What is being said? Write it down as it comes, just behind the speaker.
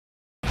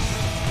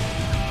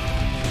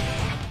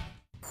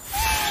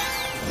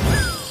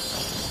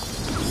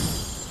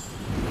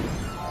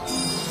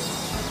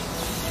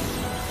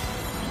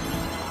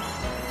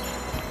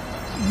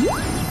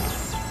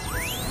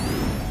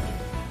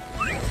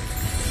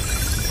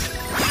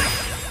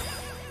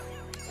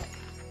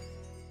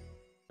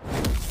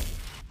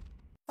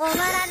終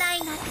わらない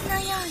夏の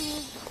よう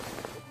に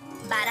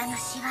バラの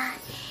詩は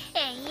永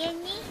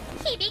遠に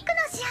響くの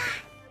じゃ。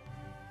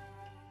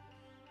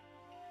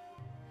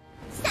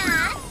さ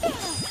ーて、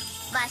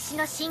わし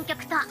の新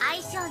曲と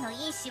相性の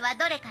いい詩は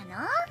どれか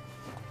の？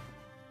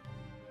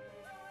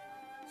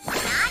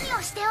何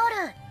をしてお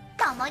る。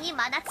共に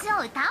真夏を歌う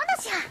の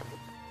じゃ。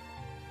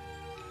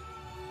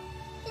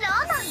ロ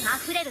マンあ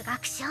ふれる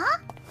楽章、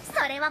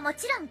それはも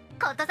ちろん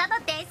こと座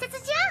の伝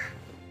説じゃ。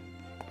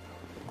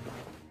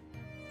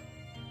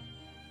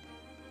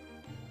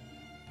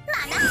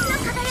真夏の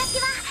輝き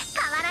は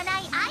変わらな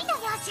い愛のよ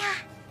うじゃ。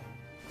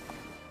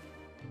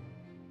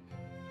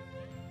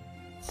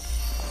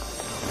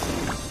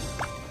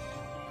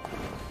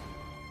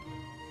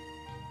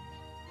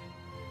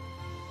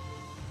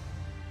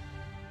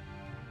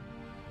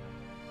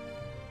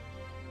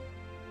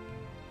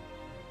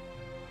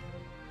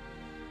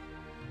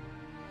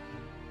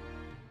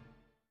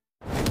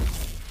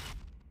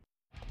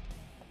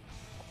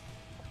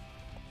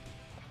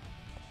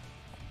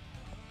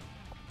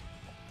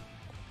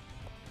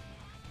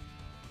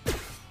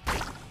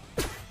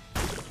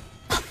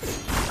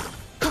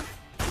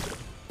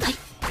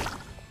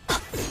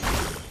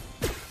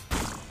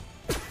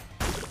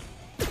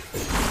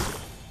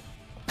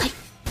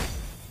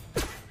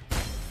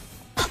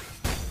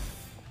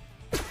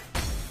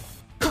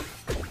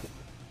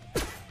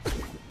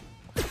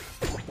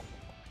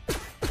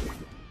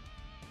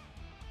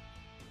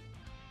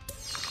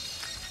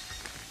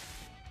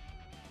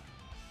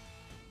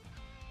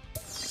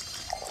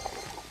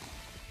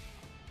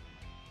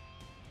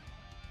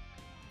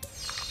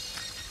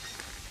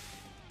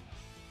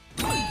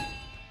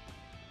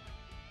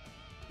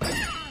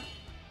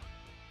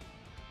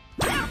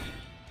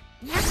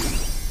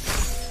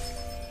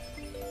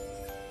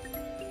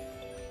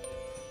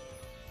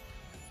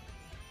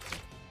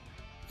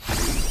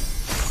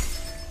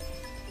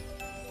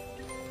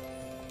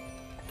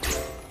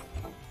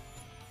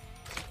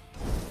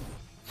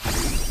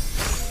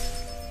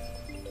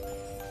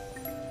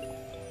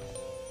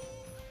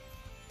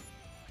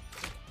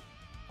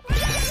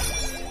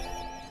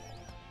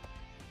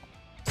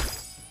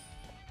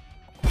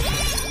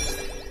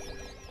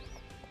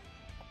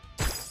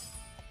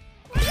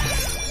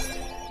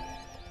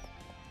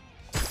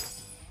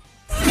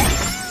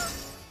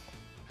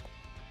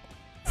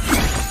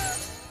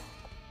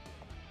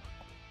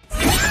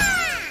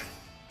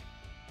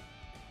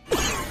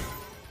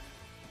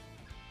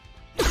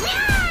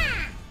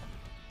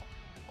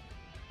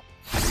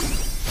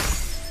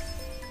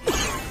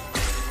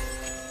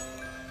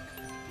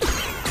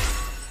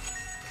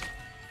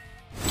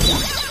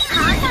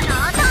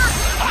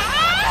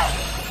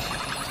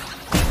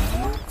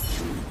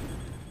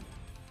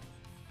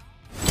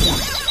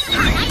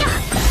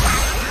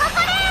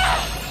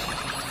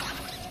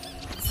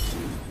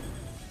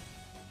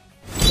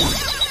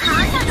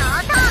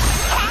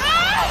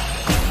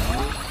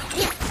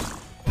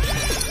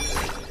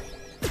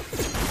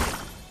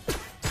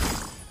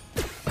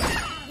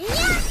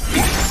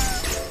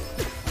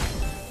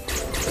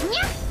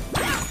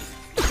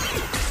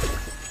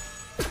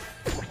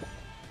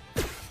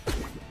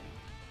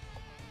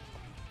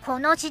こ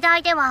の時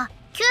代では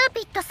キュー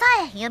ピッドさ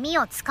え弓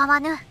を使わ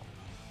ぬ。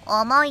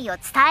思いを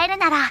伝える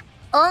なら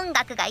音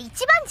楽が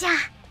一番じゃ。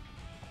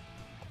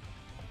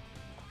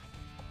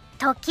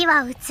時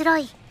は移ろ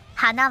い、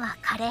花は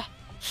枯れ、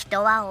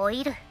人は老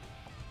いる。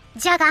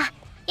じゃが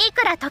い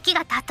くら時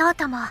が経とう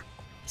とも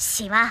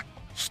詩は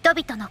人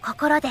々の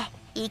心で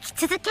生き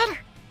続ける。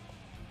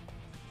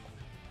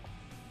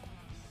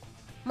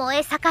燃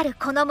え盛る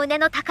この胸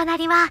の高鳴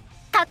りは、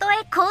たと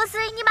え洪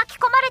水に巻き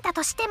込まれた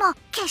としても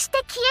決して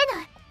消え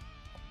ぬ。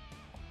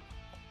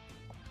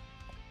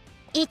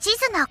一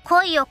途な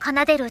恋を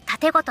奏でる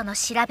盾ごとの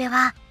調べ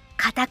は、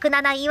堅く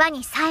なな岩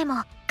にさえ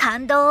も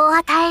感動を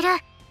与え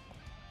る。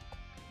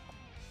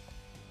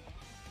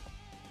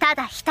た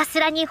だひたす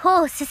らに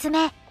歩を進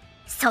め、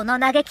その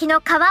嘆きの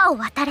川を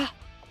渡れ。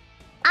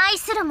愛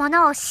する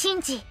者を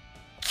信じ、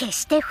決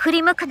して振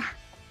り向くな。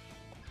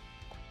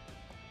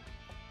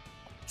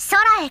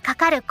空へか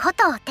かる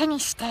琴を手に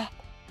して、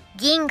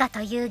銀河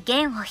という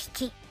弦を弾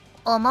き、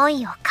思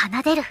いを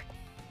奏でる。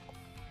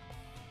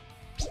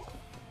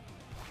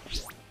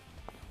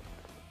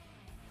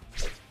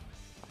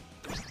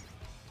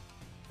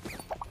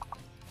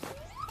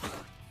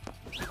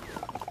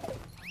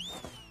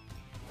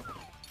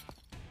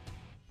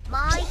もう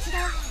一度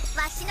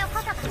わしのこ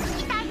とが聞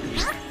きたい